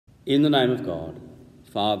In the name of God,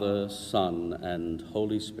 Father, Son, and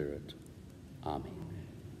Holy Spirit. Amen.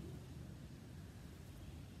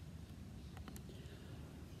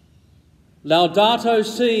 Laudato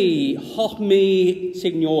Si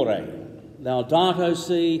Signore. Laudato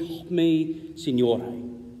Si Signore.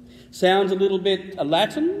 Sounds a little bit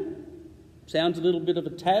Latin, sounds a little bit of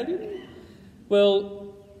Italian.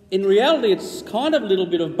 Well, in reality, it's kind of a little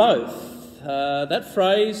bit of both. That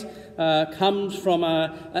phrase comes from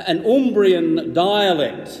an Umbrian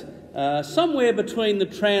dialect, somewhere between the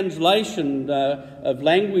translation of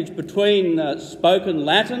language between spoken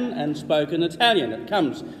Latin and spoken Italian. It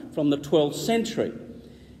comes from the 12th century.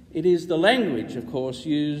 It is the language, of course,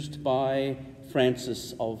 used by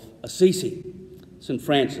Francis of Assisi, St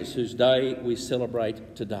Francis, whose day we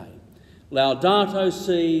celebrate today. Laudato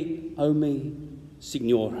Si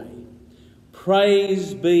Signore.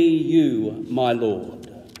 Praise be you, my Lord.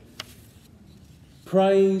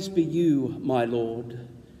 Praise be you, my Lord,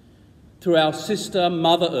 through our sister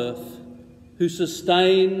Mother Earth, who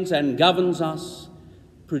sustains and governs us,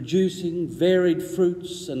 producing varied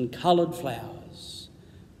fruits and coloured flowers.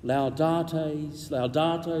 Laudato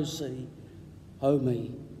Si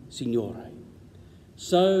Signore.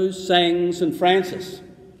 So sang St Francis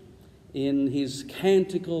in his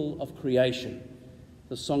Canticle of Creation,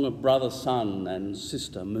 the song of Brother Sun and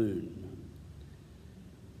Sister Moon.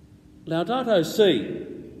 Laudato Si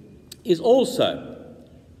is also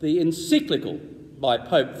the encyclical by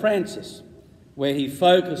Pope Francis, where he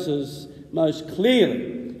focuses most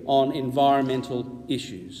clearly on environmental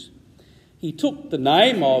issues. He took the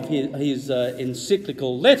name of his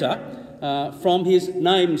encyclical letter from his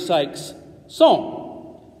namesake's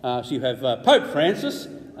song. So you have Pope Francis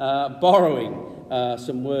borrowing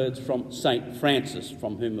some words from St Francis,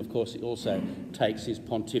 from whom, of course, he also takes his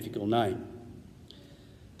pontifical name.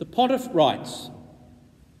 The pontiff writes,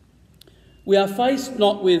 "We are faced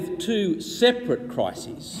not with two separate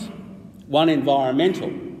crises, one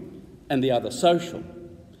environmental and the other social,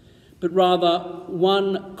 but rather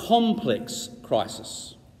one complex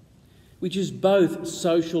crisis, which is both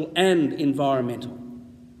social and environmental.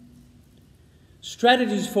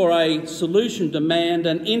 Strategies for a solution demand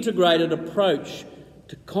an integrated approach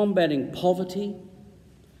to combating poverty,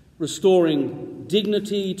 restoring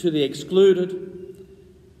dignity to the excluded,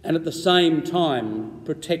 and at the same time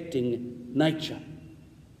protecting nature."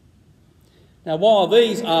 Now, while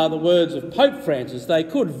these are the words of Pope Francis, they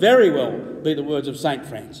could very well be the words of St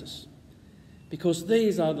Francis, because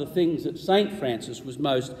these are the things that St Francis was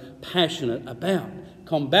most passionate about: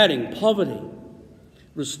 combating poverty,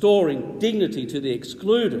 restoring dignity to the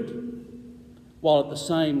excluded, while at the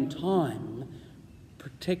same time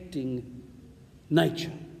protecting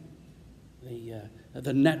nature,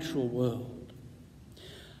 the natural world.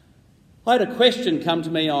 I had a question come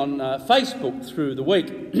to me on Facebook through the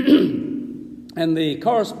week, and the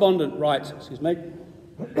correspondent writes,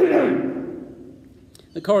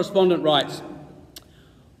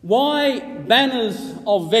 "Why banners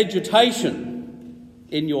of vegetation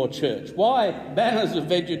in your church? Why banners of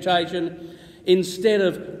vegetation instead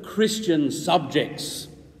of Christian subjects?"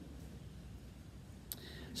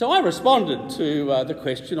 So I responded to the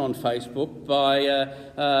question on Facebook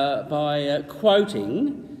by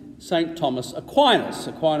quoting St Thomas Aquinas.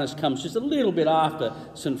 Aquinas comes just a little bit after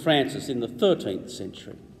St Francis in the 13th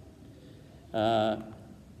century.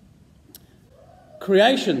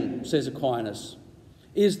 "Creation," says Aquinas,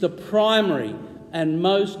 "is the primary and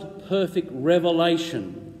most perfect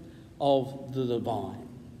revelation of the divine."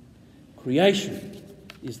 Creation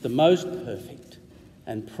is the most perfect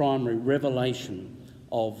and primary revelation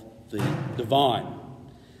of the divine.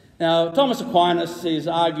 Now, Thomas Aquinas is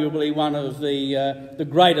arguably one of the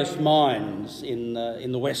greatest minds in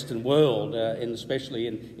the Western world, and especially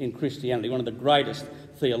in Christianity, one of the greatest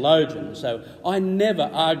theologians. So I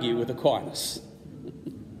never argue with Aquinas.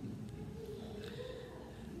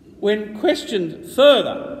 When questioned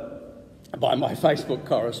further by my Facebook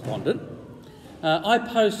correspondent, I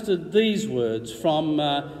posted these words from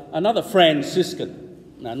another Franciscan.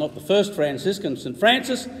 Now, not the first Franciscan, St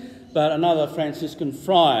Francis, but another Franciscan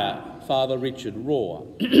friar, Father Richard Rohr.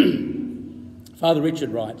 Father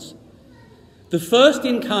Richard writes, "The first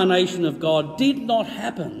incarnation of God did not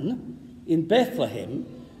happen in Bethlehem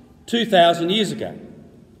 2,000 years ago.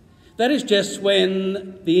 That is just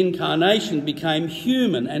when the incarnation became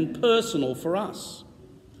human and personal for us.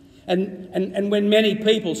 And when many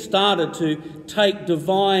people started to take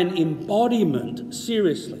divine embodiment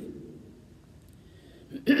seriously.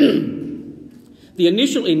 The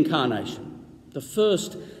initial incarnation, the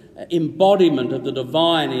first embodiment of the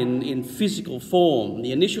divine in physical form,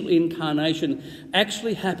 the initial incarnation,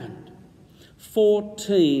 actually happened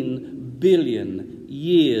 14 billion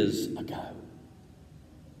years ago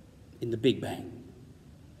in the Big Bang.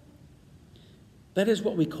 That is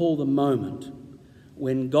what we call the moment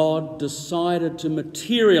when God decided to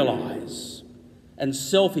materialise and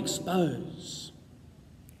self-expose,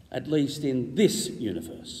 at least in this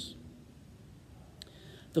universe.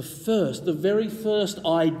 The very first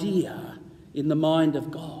idea in the mind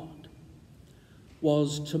of God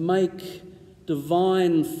was to make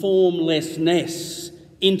divine formlessness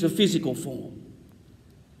into physical form,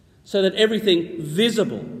 so that everything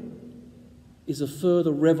visible is a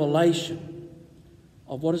further revelation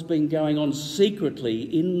of what has been going on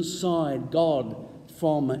secretly inside God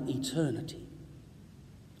from eternity.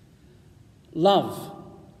 Love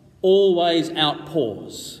always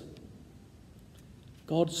outpours.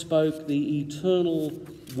 God spoke the eternal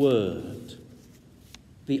word,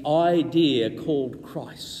 the idea called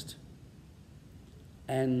Christ,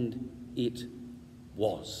 and it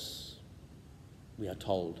was, we are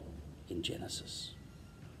told in Genesis.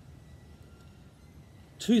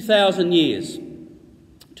 2,000 years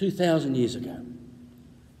ago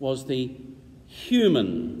was the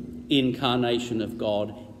human incarnation of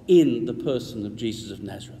God in the person of Jesus of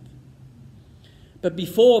Nazareth. But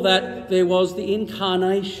before that, there was the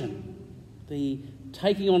incarnation, the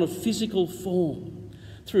taking on of physical form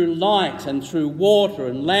through light and through water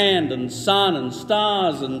and land and sun and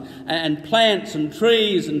stars and plants and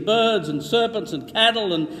trees and birds and serpents and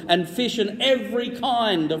cattle and fish and every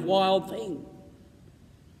kind of wild thing,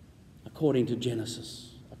 according to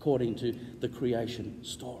Genesis, according to the creation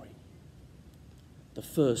story. The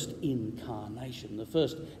first incarnation, the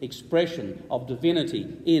first expression of divinity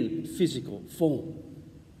in physical form.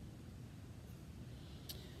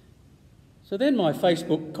 So then my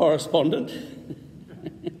Facebook correspondent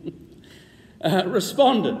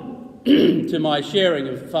responded to my sharing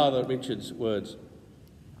of Father Richard's words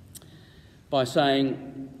by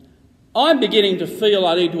saying, "I'm beginning to feel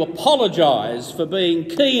I need to apologise for being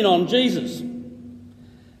keen on Jesus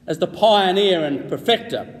as the pioneer and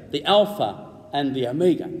perfecter, the Alpha and the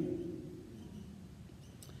Omega."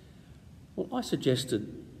 Well, I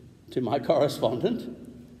suggested to my correspondent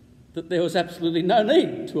that there was absolutely no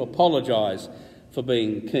need to apologise for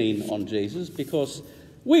being keen on Jesus, because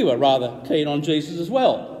we were rather keen on Jesus as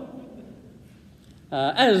well,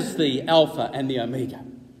 as the Alpha and the Omega,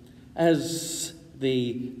 as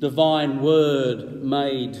the divine Word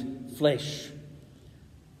made flesh.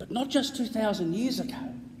 But not just 2,000 years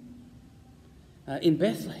ago in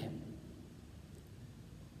Bethlehem,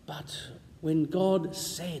 but when God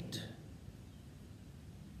said,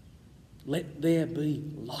 "Let there be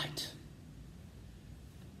light,"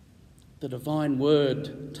 the divine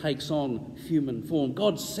word takes on human form.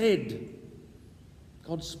 God said,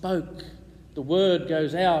 God spoke, the word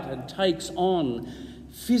goes out and takes on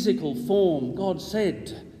physical form. God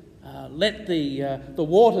said, "Let the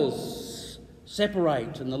waters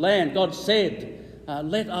separate and the land." God said,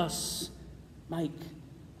 "Let us make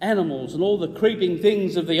animals and all the creeping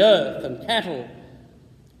things of the earth and cattle."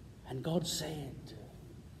 And God said,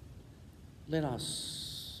 "Let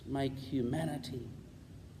us make humanity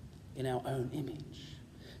in our own image."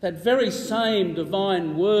 That very same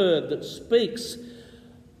divine word that speaks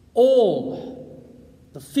all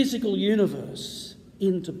the physical universe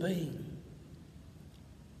into being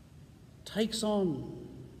takes on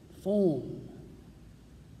form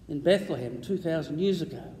in Bethlehem 2,000 years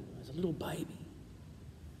ago as a little baby.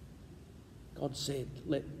 God said,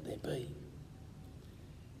 "Let there be."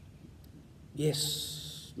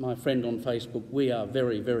 Yes, my friend on Facebook, we are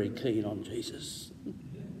very, very keen on Jesus.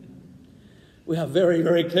 We are very,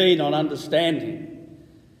 very keen on understanding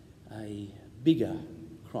a bigger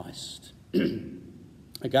Christ.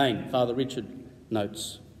 Again, Father Richard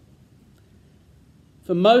notes,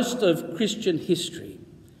 "For most of Christian history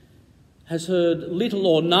has heard little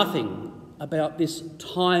or nothing about this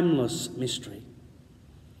timeless mystery.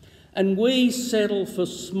 And we settle for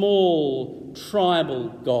small tribal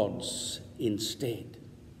gods instead.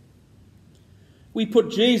 We put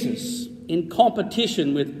Jesus in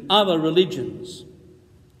competition with other religions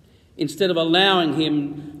instead of allowing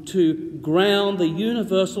him to ground the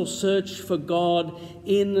universal search for God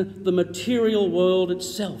in the material world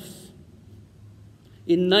itself,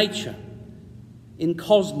 in nature, in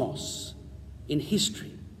cosmos, in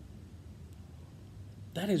history.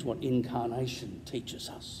 That is what incarnation teaches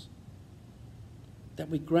us. That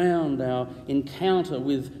we ground our encounter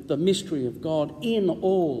with the mystery of God in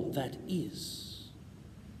all that is.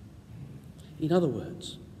 In other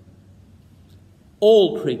words,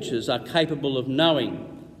 All creatures are capable of knowing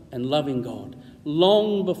and loving God,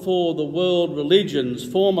 long before the world religions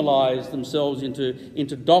formalised themselves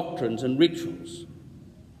into doctrines and rituals.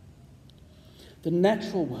 The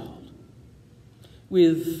natural world,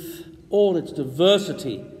 with all its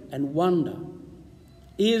diversity and wonder,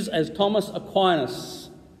 is, as Thomas Aquinas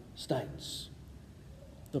states,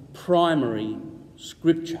 the primary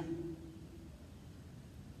scripture.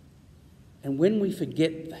 And when we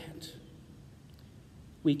forget that,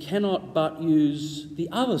 we cannot but use the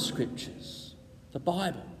other scriptures, the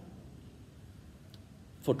Bible,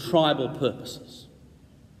 for tribal purposes.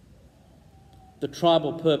 The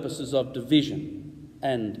tribal purposes of division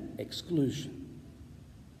and exclusion.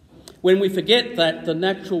 When we forget that the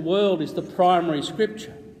natural world is the primary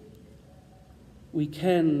scripture, we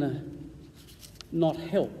can not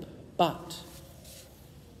help but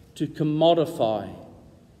to commodify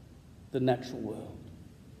the natural world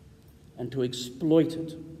and to exploit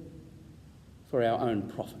it for our own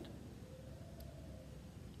profit.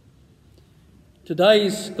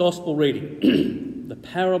 Today's Gospel reading, the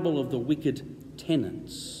parable of the wicked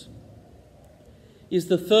tenants, is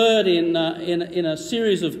the third in a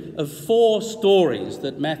series of 4 stories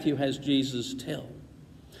that Matthew has Jesus tell.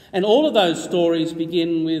 And all of those stories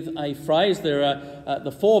begin with a phrase. There are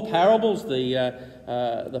the 4 parables,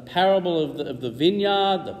 the parable of the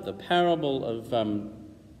vineyard, the parable of the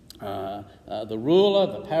ruler,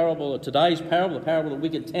 the parable of today's parable, the parable of the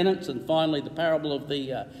wicked tenants, and finally the parable of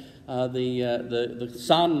the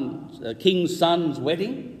king's son's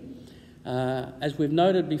wedding. As we've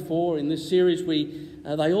noted before in this series,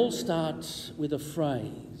 they all start with a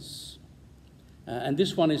phrase, and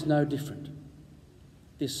this one is no different.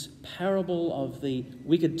 This parable of the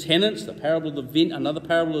wicked tenants, the parable of another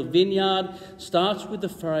parable of the vineyard, starts with the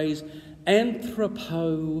phrase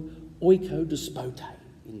anthropo oikodespote.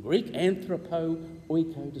 In Greek, anthropo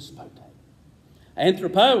oikodespote.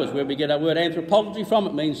 Anthropo is where we get our word anthropology from.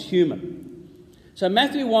 It means human. So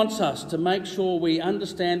Matthew wants us to make sure we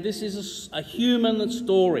understand this is a human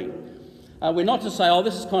story. We're not to say, oh,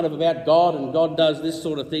 this is kind of about God and God does this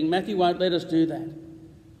sort of thing. Matthew won't let us do that.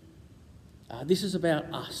 This is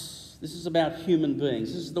about us. This is about human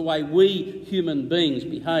beings. This is the way we human beings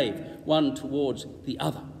behave, one towards the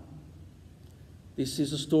other. This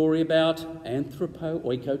is a story about anthropo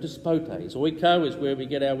oikodespotes. Oiko is where we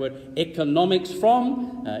get our word economics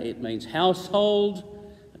from. It means household.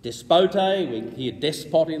 Despote, we hear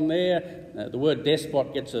despot in there. The word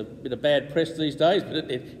despot gets a bit of bad press these days,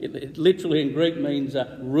 but it literally in Greek means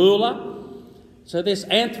ruler. So this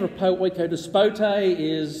anthropo oikodespote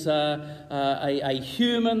is a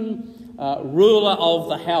human ruler of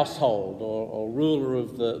the household or ruler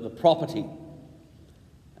of the property.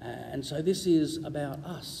 And so this is about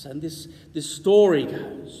us. And this story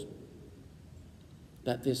goes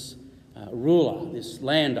that this ruler, this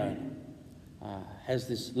landowner, has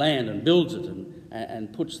this land and builds it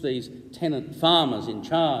and puts these tenant farmers in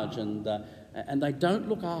charge, and they don't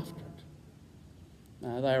look after it.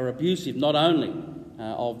 They are abusive not only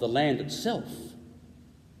of the land itself,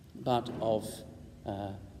 but of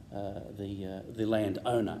the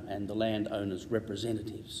landowner and the landowner's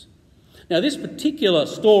representatives. Now, this particular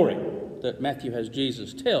story that Matthew has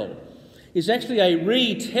Jesus tell is actually a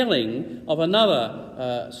retelling of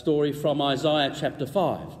another story from Isaiah chapter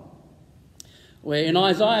 5. Where in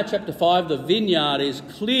Isaiah chapter 5, the vineyard is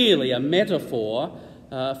clearly a metaphor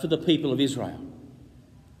for the people of Israel.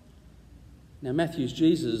 Now, Matthew's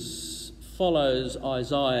Jesus follows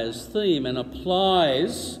Isaiah's theme and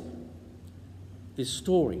applies this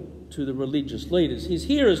story to the religious leaders. His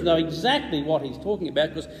hearers know exactly what he's talking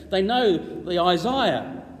about because they know the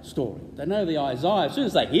Isaiah story. They know the Isaiah. As soon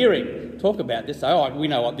as they hear him talk about this, they say, oh, we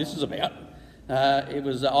know what this is about. It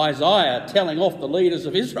was Isaiah telling off the leaders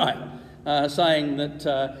of Israel. Saying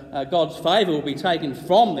that God's favour will be taken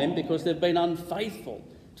from them because they've been unfaithful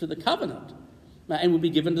to the covenant and will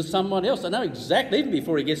be given to someone else. They know exactly, even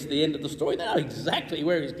before he gets to the end of the story, they know exactly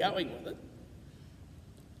where he's going with it.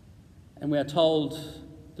 And we are told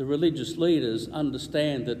the religious leaders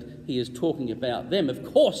understand that he is talking about them. Of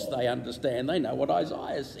course they understand. They know what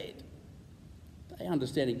Isaiah said. They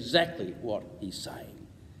understand exactly what he's saying.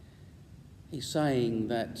 He's saying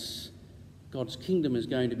that God's kingdom is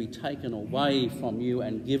going to be taken away from you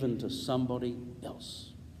and given to somebody else.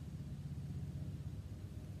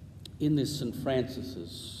 In this St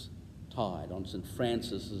Francis's tide, on St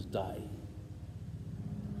Francis's day,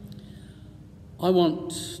 I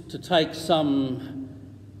want to take some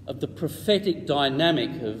of the prophetic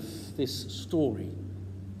dynamic of this story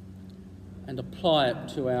and apply it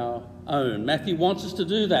to our own. Matthew wants us to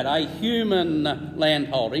do that, a human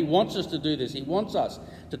landholder. He wants us to do this. He wants us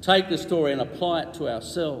to take the story and apply it to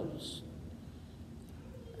ourselves.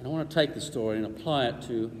 And I want to take the story and apply it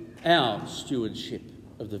to our stewardship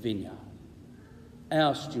of the vineyard,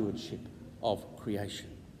 our stewardship of creation.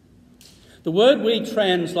 The word we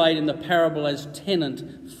translate in the parable as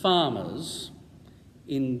tenant farmers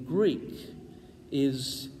in Greek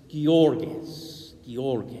is georges,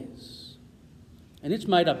 georges. And it's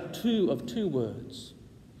made up of two words.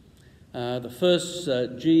 The first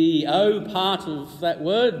G-O part of that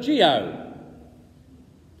word, geo.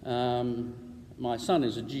 My son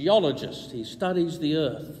is a geologist. He studies the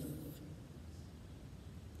earth.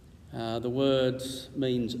 The word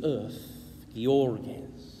means earth,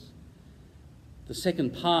 georges. The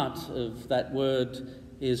second part of that word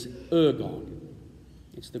is ergon.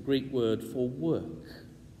 It's the Greek word for work.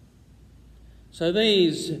 So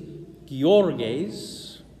these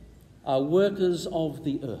georges are workers of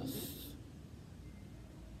the earth.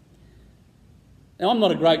 Now, I'm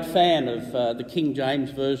not a great fan of the King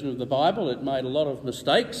James Version of the Bible. It made a lot of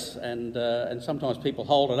mistakes, and sometimes people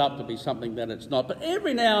hold it up to be something that it's not. But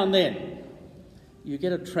every now and then, you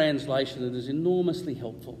get a translation that is enormously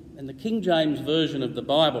helpful. And the King James Version of the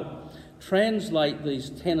Bible translate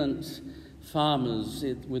these tenant farmers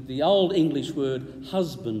with the old English word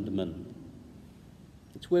husbandman.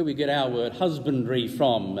 It's where we get our word husbandry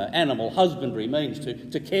from. Animal husbandry means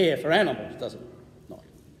to care for animals, doesn't it? Not.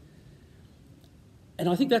 And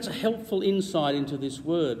I think that's a helpful insight into this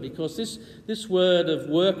word, because this word of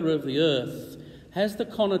worker of the earth has the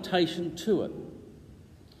connotation to it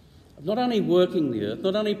of not only working the earth,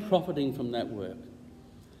 not only profiting from that work,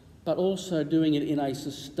 but also doing it in a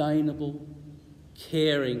sustainable,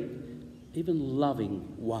 caring, even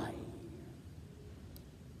loving way.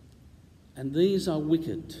 And these are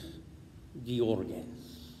wicked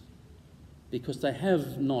georges, because they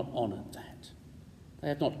have not honoured that. They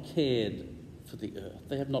have not cared for the earth.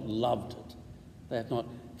 They have not loved it. They have not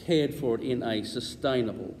cared for it in a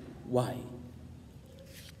sustainable way.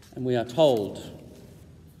 And we are told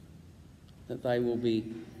that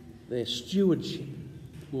their stewardship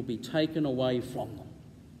will be taken away from them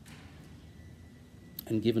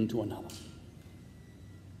and given to another.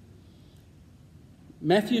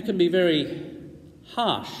 Matthew can be very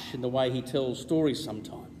harsh in the way he tells stories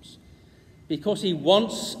sometimes, because he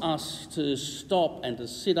wants us to stop and to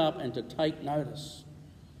sit up and to take notice.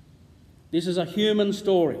 This is a human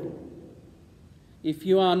story. If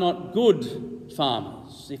you are not good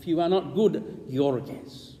farmers, if you are not good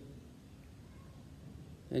georges,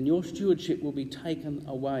 then your stewardship will be taken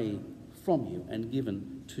away from you and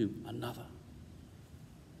given to another.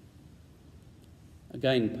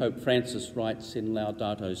 Again, Pope Francis writes in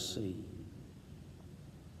Laudato Si: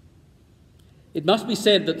 "It must be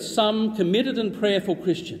said that some committed and prayerful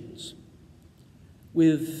Christians,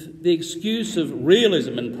 with the excuse of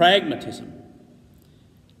realism and pragmatism,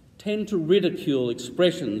 tend to ridicule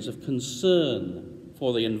expressions of concern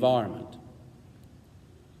for the environment.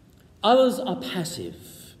 Others are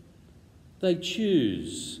passive. They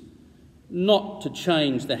choose not to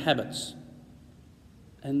change their habits,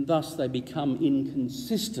 and thus they become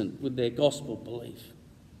inconsistent with their gospel belief,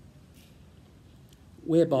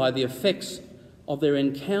 whereby the effects of their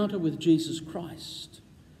encounter with Jesus Christ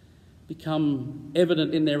become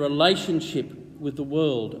evident in their relationship with the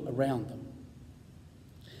world around them.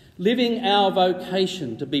 Living our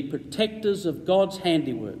vocation to be protectors of God's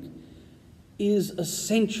handiwork is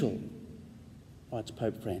essential," writes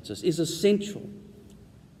Pope Francis, "is essential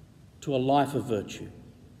to a life of virtue.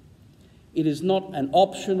 It is not an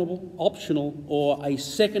optional or a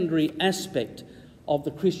secondary aspect of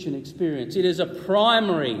the Christian experience. It is a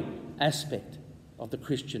primary aspect of the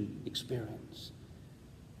Christian experience."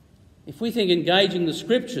 If we think engaging the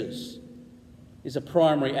Scriptures is a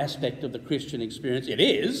primary aspect of the Christian experience, it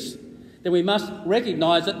is, then we must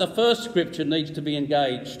recognise that the first Scripture needs to be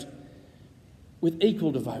engaged with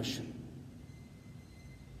equal devotion,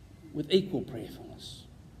 with equal prayerfulness,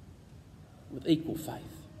 with equal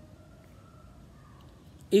faith.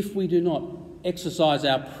 If we do not exercise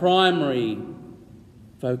our primary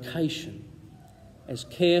vocation as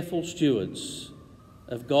careful stewards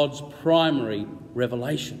of God's primary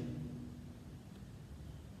revelation,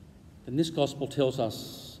 then this gospel tells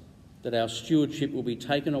us that our stewardship will be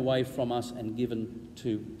taken away from us and given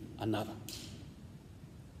to another.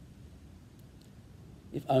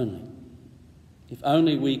 If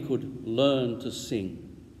only we could learn to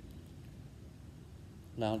sing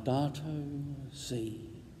Laudato Si,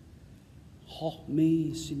 Hoc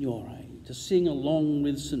me Signore, to sing along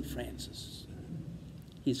with St Francis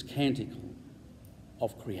his canticle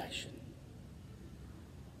of creation.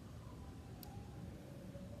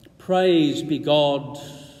 Praise be God,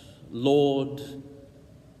 Lord,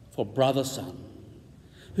 for brother sun,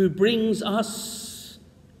 who brings us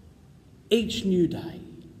each new day.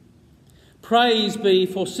 Praise be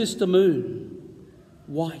for sister moon,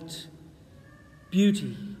 white,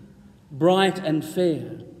 beauty, bright and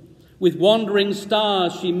fair. With wandering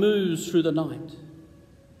stars she moves through the night.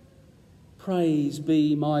 Praise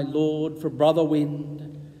be, my Lord, for brother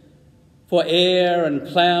wind, for air and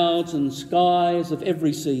clouds and skies of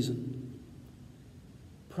every season.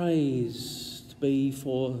 Praise be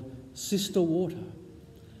for sister water,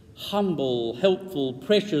 humble, helpful,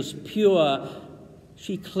 precious, pure.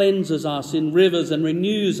 She cleanses us in rivers and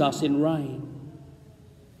renews us in rain.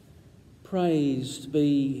 Praised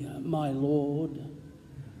be, my Lord,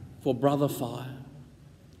 for brother fire.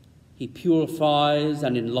 He purifies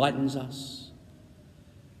and enlightens us.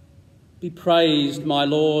 Be praised, my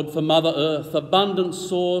Lord, for Mother Earth, abundant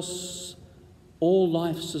source, all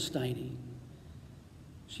life sustaining.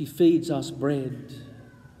 She feeds us bread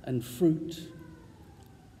and fruit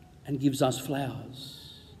and gives us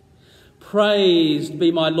flowers. Praised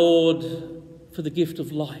be, my Lord, for the gift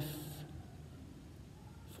of life,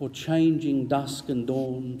 for changing dusk and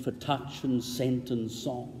dawn, for touch and scent and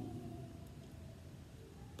song.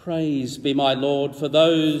 Praise be, my Lord, for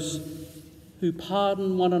those who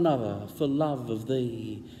pardon one another for love of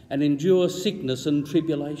thee and endure sickness and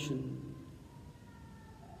tribulation.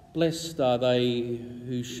 Blessed are they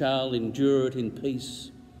who shall endure it in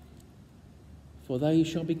peace, for they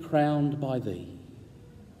shall be crowned by thee.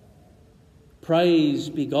 Praise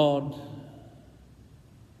be God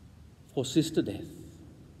for Sister Death,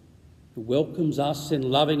 who welcomes us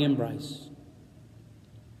in loving embrace.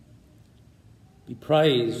 Be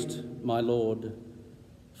praised, my Lord,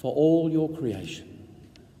 for all your creation,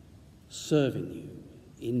 serving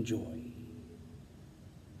you in joy.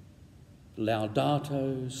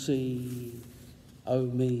 Laudato Si, O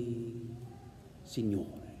me,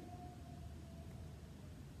 Signore.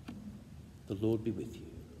 The Lord be with you.